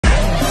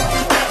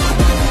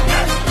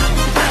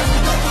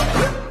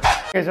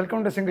Guys,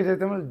 welcome to Single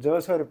Tamil.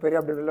 JoSAA ஒரு பெரிய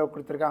அப்டேட்ல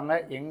கொடுத்திருக்காங்க.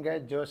 எங்க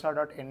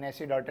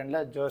josaa.nic.in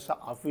ல JoSAA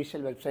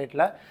official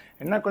websiteல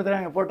என்ன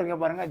கொடுத்திருக்காங்க போட்டுருங்க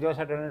பாருங்க.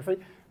 JoSAA 2025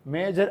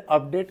 major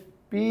update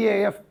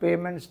PAF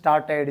payment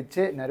start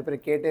ஆயிடுச்சு. நிறைய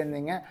பேர் கேட்டே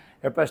இருந்தீங்க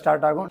எப்போ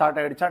ஸ்டார்ட் ஆகும், ஸ்டார்ட்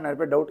ஆயிடுச்சா, நிறைய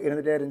பேர் டவுட்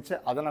இருந்துகிட்டே இருந்துச்சு.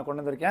 அதை நான்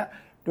கொண்டு வந்திருக்கேன்.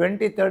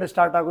 23rd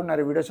ஸ்டார்ட் ஆகும்,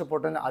 நிறைய வீடியோஸை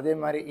போட்டிருந்தேன். அதே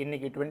மாதிரி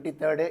இன்னைக்கு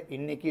 23rd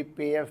இன்னைக்கு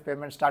PAF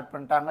பேமெண்ட் ஸ்டார்ட்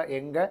பண்ணிட்டாங்க.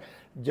 எங்கள்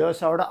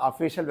JoSAAவோட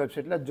அஃபிஷியல்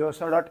வெப்சைட்டில்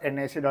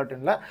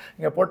josaa.nic.inல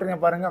இங்கே போட்டிருங்க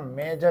பாருங்கள்.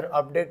 Major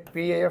update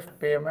PAF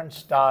payment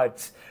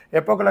starts.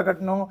 எப்போக்குள்ளே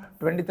கட்டணும்?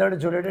 23rd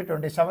July to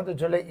 27th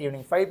July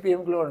evening 5 PM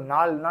ஒரு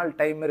 4 நாள்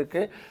டைம்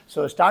இருக்குது.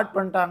 ஸோ ஸ்டார்ட்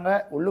பண்ணிட்டாங்க.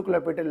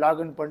 உள்ளுக்குள்ளே போய்ட்டு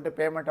லாகின் பண்ணிட்டு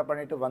பேமெண்ட்டை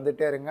பண்ணிவிட்டு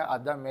வந்துட்டே இருங்க.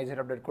 அதுதான்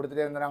மேஜர் அப்டேட்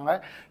கொடுத்துட்டே இருந்தாங்க.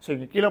 ஸோ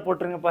இங்கே கீழே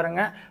போட்டுருங்க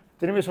பாருங்கள்.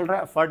 திரும்பி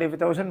சொல்கிறேன்,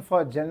 45,000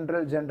 for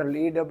general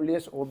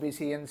EWS OBC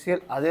NCL,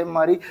 அதே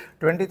மாதிரி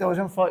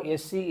 20,000 ஃபார்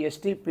SC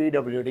ST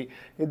PWD.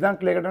 இதுதான்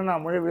கிளியர்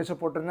நான் முழு வீடியோஸை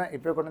போட்டிருந்தேன்.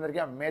 இப்போ கொண்டு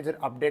வந்திருக்கேன் மேஜர்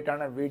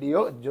அப்டேட்டான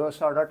வீடியோ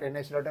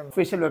josaa.nic.in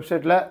அஃபிஷியல்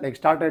வெப்சைட்டில்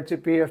ஸ்டார்ட் ஆகிடுச்சு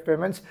PAF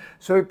பேமெண்ட்ஸ்.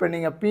 ஸோ இப்போ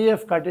நீங்கள்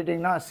PAF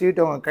கட்டிட்டிங்கன்னா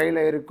சீட்டு உங்கள்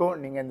கையில் இருக்கும்.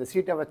 நீங்கள் இந்த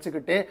சீட்டை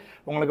வச்சுக்கிட்டே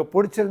உங்களுக்கு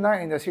பிடிச்சிருந்தா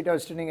இந்த சீட்டை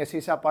வச்சுட்டு நீங்கள்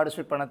CSAB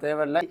பார்ட்டிசிபேட் பண்ண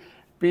தேவையில்லை.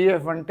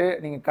 PAF வந்துட்டு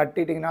நீங்கள்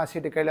கட்டிட்டிங்கன்னா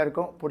சீட்டு கையில்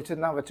இருக்கும்.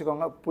 பிடிச்சிருந்தா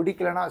வச்சுக்கோங்க,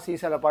 பிடிக்கலனா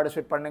CSAB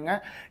பார்ட்டிசிபேட் பண்ணுங்கள்.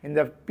 இந்த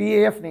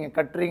PAF நீங்கள்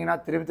கட்டுறீங்கன்னா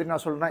திரும்பி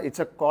நான் சொல்கிறேன்,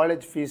 இட்ஸ் அ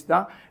காலேஜ் ஃபீஸ்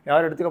தான்,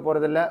 யாரும் எடுத்துக்க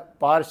போகிறதில்ல.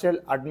 பார்ஷியல்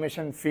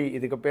அட்மிஷன் ஃபீ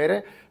இதுக்கு பேர்.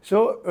 ஸோ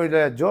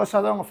இதில்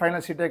JoSAA தான் உங்கள்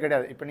ஃபைனல் சீட்டே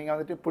கிடையாது. இப்போ நீங்கள்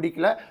வந்துட்டு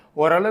பிடிக்கல,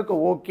 ஓரளவுக்கு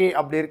ஓகே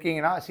அப்படி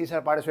இருக்கீங்கன்னா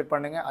CSAB பார்ட்டிசிபேட்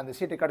பண்ணுங்கள். அந்த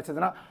சீட்டு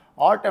கிடச்சதுன்னா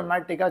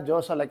ஆட்டோமேட்டிக்காக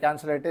JoSAAல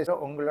கேன்சல் ஆகிட்டு ஸோ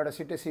உங்களோட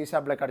சீட்டு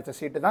CSABல கிடச்ச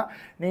சீட்டு தான்.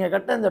 நீங்கள்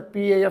கட்ட இந்த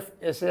PAF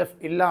SF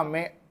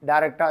இல்லாமல்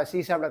டேரெக்டாக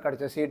CSABல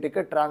கிடச்ச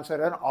சீட்டுக்கு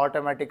ட்ரான்ஸ்ஃபர்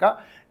ஆட்டோமேட்டிக்காக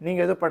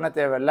நீங்கள் எதுவும் பண்ண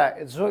தேவையில்லை.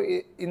 ஸோ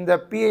இந்த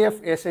PAF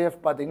SIF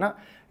பார்த்தீங்கன்னா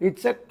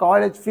இட்ஸ் அ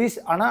காலேஜ் ஃபீஸ்.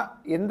 ஆனால்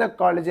எந்த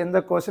காலேஜ் எந்த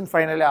கோர்ஸுன்னு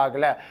ஃபைனலே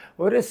ஆகலை.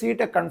 ஒரு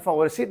சீட்டை கன்ஃபார்ம்,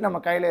 ஒரு சீட் நம்ம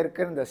கையில்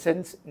இருக்கிற இந்த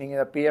சென்ஸ் நீங்கள்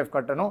இந்த PAF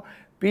கட்டணும்.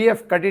 PAF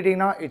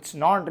கட்டிட்டிங்கன்னா இட்ஸ்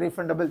நான்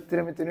ரீஃபண்டபிள்.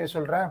 திரும்பி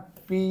சொல்கிறேன்,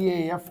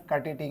 PAF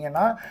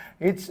கட்டிட்டிங்கன்னா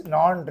இட்ஸ்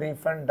நான்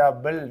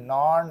ரீஃபண்டபிள்.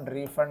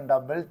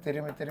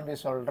 திரும்பி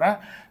சொல்கிறேன்.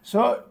 So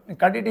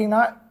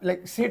கட்டிட்டிங்கன்னா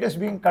like seat is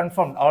being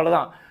confirm,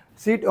 அவ்வளோதான்.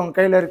 சீட் உங்கள்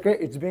கையில் இருக்குது,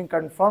 இட்ஸ் பீங்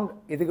கன்ஃபார்ம்ட்.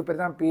 இதுக்கு பேர்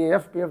தான்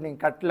PAF.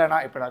 நீங்கள் கட்டலைனா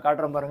இப்போ நான்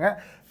காட்டுறேன் பாருங்கள்.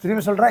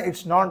 திரும்பி சொல்கிறேன்,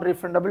 இட்ஸ் நான்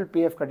ரீஃபண்டபிள்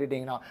PAF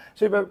கட்டிட்டிங்கன்னா.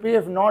 ஸோ இப்போ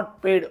PAF நாட்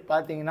பெய்டு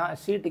பார்த்தீங்கன்னா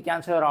சீட்டு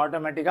கேன்சல் ஆகிற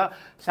ஆட்டோமேட்டிக்காக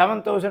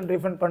 7,000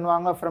 ரீஃபண்ட்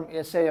பண்ணுவாங்க ஃப்ரம்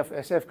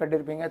SIF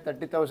கட்டியிருப்பீங்க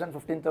 30,000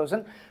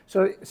 15,000. ஸோ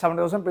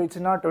 7,000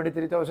 போயிடுச்சுன்னா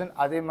 23,000,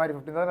 அதே மாதிரி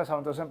 15,000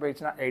 7,000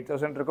 போயிடுச்சுன்னா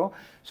 8,000 இருக்கும்.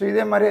 ஸோ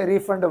இதே மாதிரி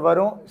ரீஃபண்ட்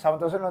வரும்.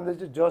 7,000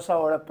 வந்துச்சு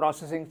JoSAAவோட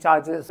ப்ராசஸிங்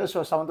சார்ஜஸ்.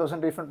 ஸோ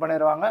 7,000 ரீஃபண்ட்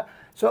பண்ணிடுவாங்க.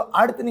 ஸோ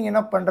அடுத்து நீங்கள்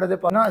என்ன பண்ணுறது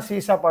பார்த்தா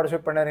CSAB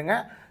பார்ட்டிசிபேட் பண்ணிடுங்க.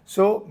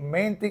 ஸோ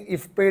மெயின் திங்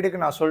இஃப் பெய்டுக்கு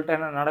நான் சொல்லிட்டேன்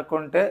என்ன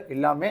நடக்கும்ன்ட்டு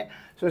எல்லாமே.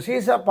 ஸோ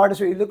CSAB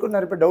பார்ட்டிசிபேட் இதுக்கும்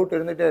நிறைய பேர் டவுட்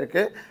இருந்துகிட்டே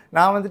இருக்குது.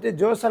 நான் வந்துட்டு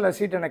JoSAAல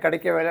சீட் எனக்கு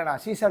கிடைக்கவே இல்லை,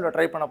 நான் CSABல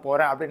ட்ரை பண்ண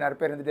போகிறேன் அப்படின்னு நிறைய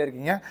பேர் இருந்துகிட்டே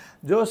இருக்கீங்க.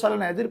 JoSAAல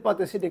நான்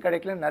எதிர்பார்த்த சீட்டு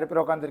கிடைக்கலன்னு நிறைய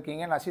பேர்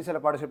உட்காந்துருக்கீங்க. நான்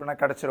CSABல பார்ட்டிசிபேட்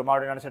பண்ணால் கிடச்சிருமா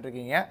அப்படின்னு நினச்சிட்டு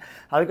இருக்கீங்க.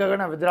 அதுக்காக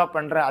நான் வித்ரா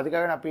பண்ணுறேன்,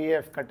 அதுக்காக நான்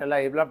PAF கட்டலை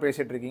இப்படிலாம்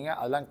பேசிகிட்டு இருக்கீங்க.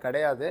 அதெல்லாம்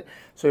கிடையாது.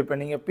 ஸோ இப்போ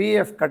நீங்கள்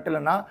PAF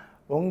கட்டலைன்னா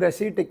உங்கள்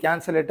சீட்டு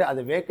கேன்சல் ஆகிட்டு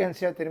அது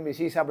வேகன்சியாக திரும்பி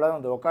CSABல தான்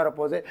வந்து உட்கார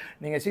போது.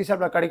 நீங்கள்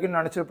CSABல கிடைக்கும்னு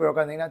நினச்சிட்டு போய்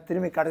உட்காந்திங்கன்னா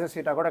திரும்பி கிடைச்ச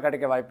சீட்டாக கூட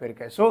கிடைக்க வாய்ப்பு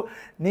இருக்குது. ஸோ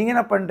நீங்கள்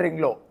என்ன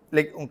பண்ணுறீங்களோ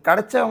லைக்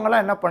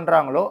கிடைச்சவங்களாம் என்ன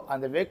பண்ணுறாங்களோ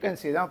அந்த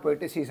வேகன்சி தான்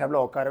போயிட்டு CSABல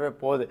உட்காரவே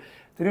போகுது.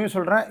 திரும்பி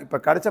சொல்கிறேன், இப்போ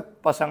கிடைச்ச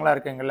பசங்களாம்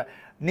இருக்கீங்கள,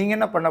 நீங்கள்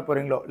என்ன பண்ண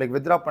போகிறீங்களோ லைக்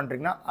வித்ரா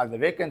பண்ணுறீங்கன்னா அந்த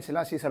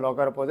வேகன்சிலாம் CSABல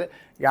உட்கார போகுது.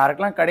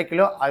 யாருக்கெல்லாம்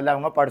கிடைக்கலோ அதில்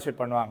அவங்க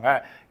பார்ட்டிசிபேட் பண்ணுவாங்க.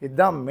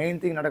 இதுதான்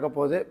மெயின் திங் நடக்க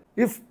போகுது.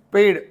 இஃப்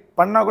பெய்டு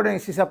பண்ணால் கூட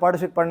நீங்கள் CSAB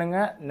பார்ட்டிசிபேட்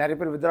பண்ணுங்கள். நிறைய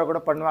பேர் வித்ரா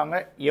கூட பண்ணுவாங்க.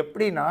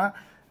 எப்படின்னா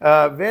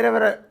வேறு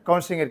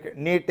கவுன்சிலிங் இருக்குது,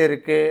 நீட்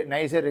இருக்குது,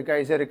 நைசர் இருக்குது,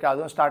 ஐசர் இருக்குது,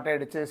 அதுவும் ஸ்டார்ட்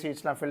ஆகிடுச்சு.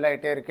 சீட்ஸ்லாம் ஃபில்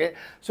ஆகிட்டே இருக்குது.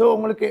 ஸோ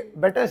உங்களுக்கு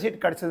பெட்டர் சீட்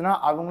கிடச்சதுன்னா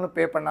அவங்களும்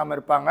பே பண்ணாமல்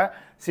இருப்பாங்க,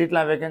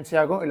 சீட்லாம் வேகன்சி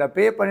ஆகும். இல்லை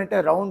பே பண்ணிவிட்டு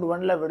ரவுண்ட்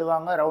 1ல்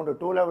விடுவாங்க, ரவுண்டு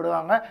 2ல்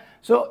விடுவாங்க.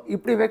 ஸோ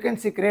இப்படி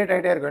வேகன்சி க்ரியேட்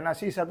ஆகிட்டே இருக்கும். ஏன்னா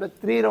CSABல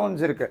 3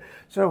 ரவுண்ட்ஸ் இருக்குது.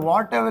 So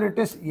what ever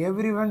it is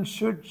every one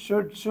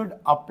should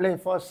apply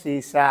for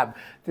CSAB.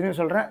 திரும்பி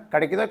சொல்கிறேன்,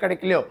 கிடைக்குதோ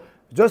கிடைக்கலையோ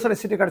JoSAAல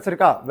சீட்டு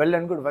கிடச்சிருக்கா வெல்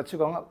அண்ட் குட்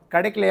வச்சுக்கோங்க.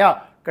 கிடைக்கலையா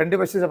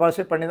கண்டிப்பாக CSAB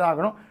பார்ட்டிசிபேட் பண்ணி தான்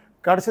ஆகணும்.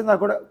 கிடச்சிருந்தா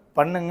கூட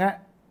பண்ணுங்கள்,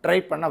 ட்ரை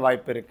பண்ண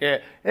வாய்ப்பு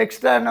இருக்குது.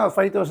 எக்ஸ்ட்ரா என்ன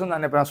 5,000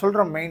 தான். இப்போ நான்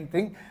சொல்கிற மெயின்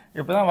திங்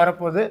இப்போ தான்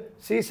வரப்போகுது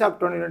CSAB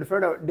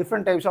 2025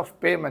 different types of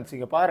payments.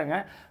 இங்கே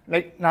பாருங்கள்,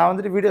 லைக் நான்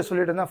வந்துட்டு வீடியோ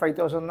சொல்லிட்டு இருந்தேன்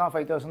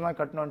 5,000 தான்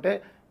கட்டணுன்ட்டு.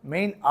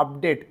 Main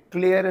update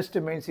clearest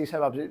main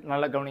CSAB update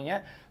நல்லா கவனிங்க.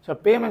 ஸோ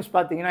பேமெண்ட்ஸ்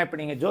பார்த்தீங்கன்னா இப்போ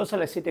நீங்கள்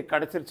JoSAAல சீட்டு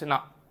கிடச்சிருச்சுன்னா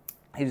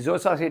இது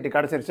JoSAA சீட்டு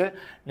கிடச்சிருச்சு,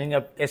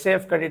 நீங்கள்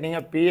SIF கட்டிட்டீங்க,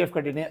 PAF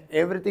கட்டிட்டீங்க,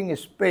 everything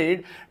is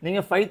paid.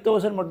 நீங்கள்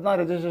 5,000 மட்டும்தான்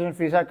ரெஜிஸ்ட்ரேஷன்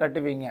ஃபீஸாக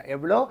கட்டுவீங்க.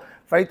 எவ்வளோ?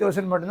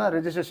 5,000 மட்டும்தான்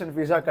ரெஜிஸ்ட்ரேஷன்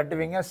ஃபீஸாக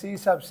கட்டுவீங்க.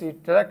 CSAB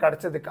சீட்டில்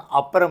கிடச்சதுக்கு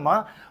அப்புறமா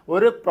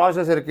ஒரு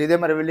ப்ராசஸ் இருக்குது. இதே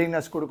மாதிரி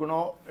வில்லிங்னஸ்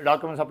கொடுக்கணும்,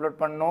 டாக்குமெண்ட்ஸ்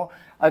அப்லோட் பண்ணணும்.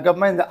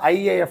 அதுக்கப்புறமா இந்த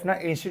IAFனா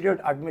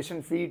இன்ஸ்டிடியூட்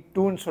அட்மிஷன் ஃபீ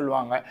 2ன்னு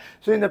சொல்லுவாங்க.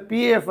 ஸோ இந்த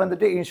PAF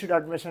வந்துட்டு இன்ஸ்டிடியூட்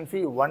அட்மிஷன்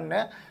ஃபீ 1.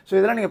 ஸோ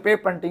இதெல்லாம் நீங்கள் பே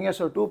பண்ணிட்டீங்க.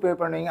 ஸோ 2 பே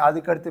பண்ணுவீங்க.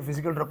 அதுக்கடுத்து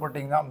ஃபிசிக்கல்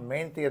ரிப்போர்ட்டிங் தான்.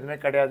 மெயின் திங் எதுவுமே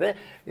கிடையாது.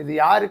 இது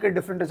யாருக்கு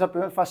different of payment?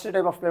 First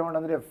type of payment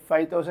வந்துட்டு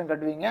 5,000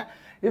 கட்டுவீங்க.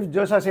 இஃப்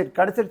JoSAA சீட்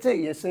கிடச்சிருச்சு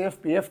SIF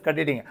PF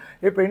கட்டிட்டீங்க.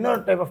 இப்போ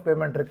இன்னொரு டைப் ஆஃப்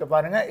பேமெண்ட் இருக்குது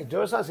பாருங்கள்.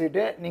 JoSAA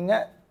சீட்டு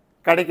நீங்கள்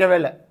கிடைக்கவே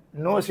இல்லை,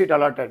 நோ சீட்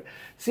அலாட்டட்.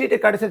 சீட்டு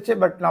கிடச்சிருச்சு,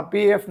 பட் நான்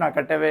பிஎஃப் நான்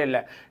கட்டவே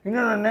இல்லை.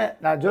 இன்னொன்று,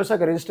 நான்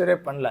ஜோசாக்கு ரெஜிஸ்டரே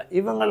பண்ணல.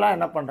 இவங்கெல்லாம்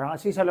என்ன பண்ணுறாங்க,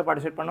 சிசாவில்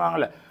பார்ட்டிசிபேட்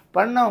பண்ணுவாங்கள்ல,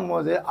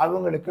 பண்ணும்போது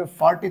அவங்களுக்கு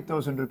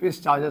 40,000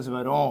 ருபீஸ் சார்ஜஸ்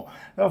வரும்.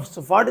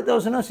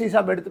 40,000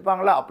 சிசாப்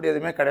எடுத்துப்பாங்களா? அப்படி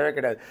எதுவுமே கிடையவே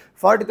கிடையாது.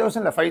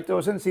 40,000 இல்லை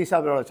 5,000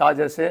 சிசாபோட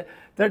சார்ஜஸ்ஸு,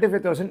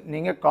 35,000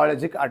 நீங்கள்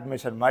காலேஜுக்கு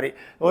அட்மிஷன் மாதிரி.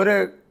 ஒரு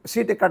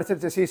சீட்டு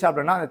கிடச்சிருச்சு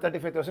சிசாப்லனா அந்த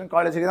 35,000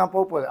 காலேஜுக்கு தான்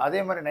போகுது. அதே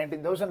மாதிரி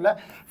 19,000ல்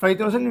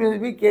 5,000 வில்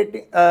பி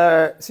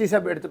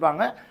சிசாப்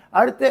எடுத்துப்பாங்க.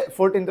 அடுத்து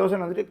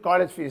 14,000 வந்துட்டு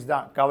காலேஜ் ஃபீஸ்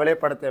தான்,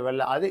 கவலைப்பட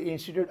தேவையில்லை. அது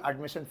இன்ஸ்டிடியூட்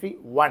அட்மிஷன் ஃபீ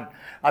 1.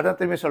 அதான்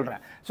திரும்பி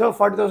சொல்கிறேன். So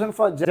 40,000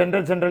 for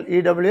general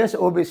EWS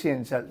OBC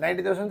என்சல்,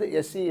 90,000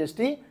 SC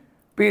ST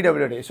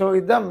PWD. So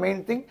இதுதான்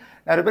மெயின் திங்.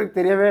 நிறைய பேருக்கு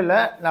தெரியவே இல்லை.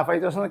 நான்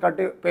 5,000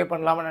 கட்டி பே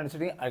பண்ணலாமான்னு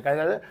நினச்சிட்டீங்க.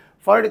 அதுக்காக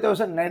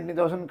 40,000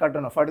 19,000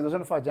 கட்டணும்.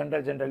 40,000 ஃபார்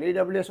ஜென்ரல்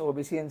இடபிள்யூஎஸ்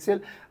ஓபிசி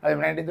என்சல், அது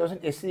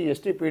 19,000 எஸ்சி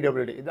எஸ்டி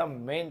பிடபிள்யூடி. இதுதான்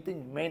மெயின்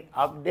திங், மெயின்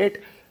அப்டேட்.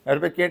 நிறைய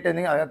பேர்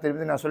கேட்டிருந்தீங்க, அதான்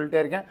திரும்பி நான்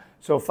சொல்லிட்டே இருக்கேன்.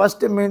 ஸோ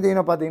ஃபஸ்ட்டு மெயின்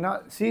திங்னு பார்த்தீங்கன்னா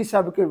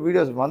சிசாபுக்கு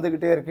வீடியோஸ்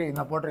வந்துக்கிட்டே இருக்குது.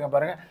 நான் போட்டிருக்கேன்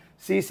பாருங்கள்,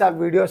 CSAB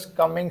videos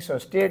coming. So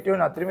stay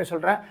tune. நான் திரும்பி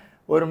சொல்கிறேன்,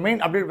 ஒரு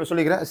மெயின் அப்டேட் இப்போ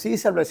சொல்லிக்கிறேன்.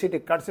 சிசாபில்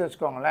சீட்டு கிடச்சி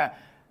வச்சுக்கோங்களேன்,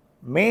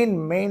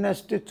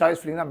 மெயினஸ்ட் சாய்ஸ்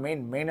ஃபில்லிங் தான்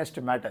மெயினஸ்ட்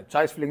மேட்டர்.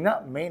 சாய்ஸ் ஃபில்லிங் தான்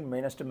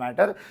மெயினஸ்ட்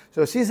மேட்டர்.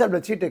 ஸோ சிசாப்ல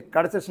சீட்டு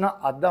கிடச்சிச்சுன்னா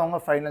அதுதான் அவங்க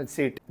ஃபைனல்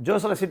சீட்.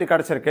 ஜோசால சீட்டு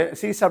கிடச்சிருக்கு,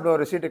 சிசாப்ல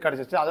ஒரு சீட்டு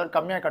கிடச்சிச்சு, அதோட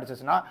கம்மியாக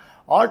கிடச்சிச்சுன்னா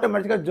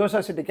ஆட்டோமேட்டிக்காக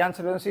ஜோசா சீட்டு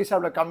கேன்சல் ஆகும்.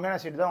 சிசாப்ல கம்மியான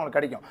சீட்டு தான் உங்களுக்கு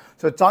கிடைக்கும்.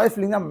 ஸோ சாய்ஸ்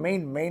ஃபில்லிங் தான்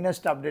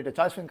மெயினஸ்ட் அப்டேட்.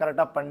 சாய்ஸ் ஃபில்லிங்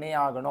கரெக்டாக பண்ணி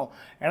ஆகணும்.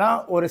 ஏன்னா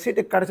ஒரு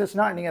சீட்டு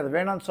கிடச்சிச்சுன்னா நீங்கள் அதை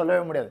வேணாம்னு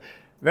சொல்லவே முடியாது.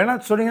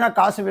 வேணாம்னு சொன்னீங்கன்னா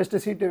காசு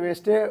வேஸ்ட்டு, சீட்டு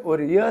வேஸ்ட்டு,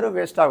 ஒரு இயரும்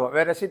வேஸ்ட் ஆகும்.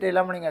 வேறு சீட்டு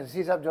இல்லாமல் நீங்கள்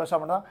சிசாப் ஜோசா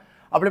பண்ணால்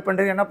அப்படி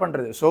பண்ணுறீங்க, என்ன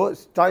பண்ணுறது? So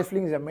choice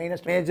filling is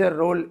மெயினஸ்ட் major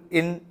role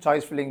in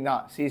choice filling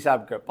தான்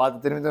சிசாப்க்கு.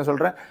 பார்த்து திரும்பி தான்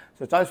சொல்கிறேன்.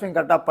 ஸோ சாய்ஸ் ஃபில்லிங்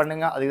கரெக்டாக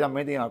பண்ணுங்க. அதுக்கு தான்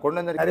மெயின் நான் கொண்டு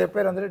வந்து. நிறைய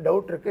பேர் வந்துட்டு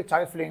டவுட் இருக்குது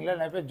சாய்ஸ் ஃபில்லிங்கில்.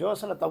 நிறைய பேர்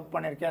ஜோசால தப்பு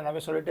பண்ணியிருக்கேன், நிறைய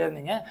பேர் சொல்லிட்டே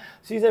இருந்தீங்க.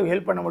 சிசாப்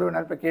ஹெல்ப் பண்ண முடியும்,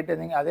 நிறைய பேர்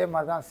கேட்டிருந்தீங்க. அதே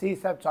மாதிரி தான்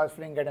சிசாப் சாய்ஸ்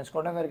ஃபில்லிங் கைடன்ஸ்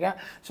கொண்டு வந்திருக்கேன்.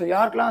 ஸோ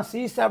யாருக்கெல்லாம்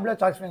சிசாப்ல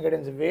சாய்ஸ் ஃபில்லிங்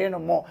கைடன்ஸ்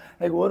வேணுமோ,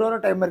 லைக்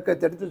ஒரு டைம் இருக்குது.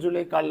 30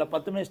 ஜூலை காலையில்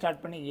 10 மணி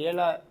ஸ்டார்ட் பண்ணி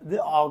 7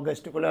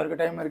 ஆகஸ்ட்டுக்குள்ளே இருக்க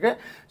டைம் இருக்குது.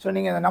 ஸோ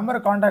நீங்கள் இந்த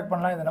நம்பரை காண்டாக்ட்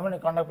பண்ணலாம். இந்த நம்பர்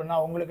நீங்கள் காண்டாக்ட்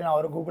பண்ணால் உங்களுக்கு நான்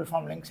ஒரு கூகுள்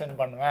ஃபார்ம் லிங்க் சென்ட்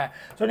பண்ணுவேன்.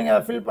 ஸோ நீங்கள் அதை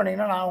ஃபில்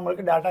பண்ணிங்கன்னா நான்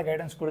உங்களுக்கு டேட்டா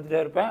கைடன்ஸ் கொடுத்துட்டே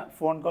இருப்பேன்.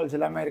 ஃபோன் கால்ஸ்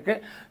எல்லாமே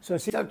இருக்குது.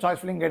 So CSAB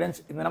choice filling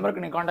guidance இந்த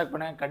நம்பருக்கு நீங்கள் காண்டாக்ட்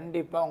பண்ணுங்கள்,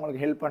 கண்டிப்பாக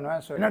உங்களுக்கு ஹெல்ப்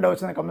பண்ணுவேன். ஸோ என்ன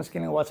டவுட்ஸ் அந்த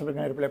கமெண்ட்ஸ்க்கு நீங்கள்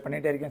வாட்ஸ்அப்புக்கு ரிப்ளை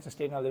பண்ணிகிட்டே இருக்கேன். So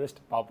stay all the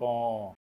best. பார்ப்போம்.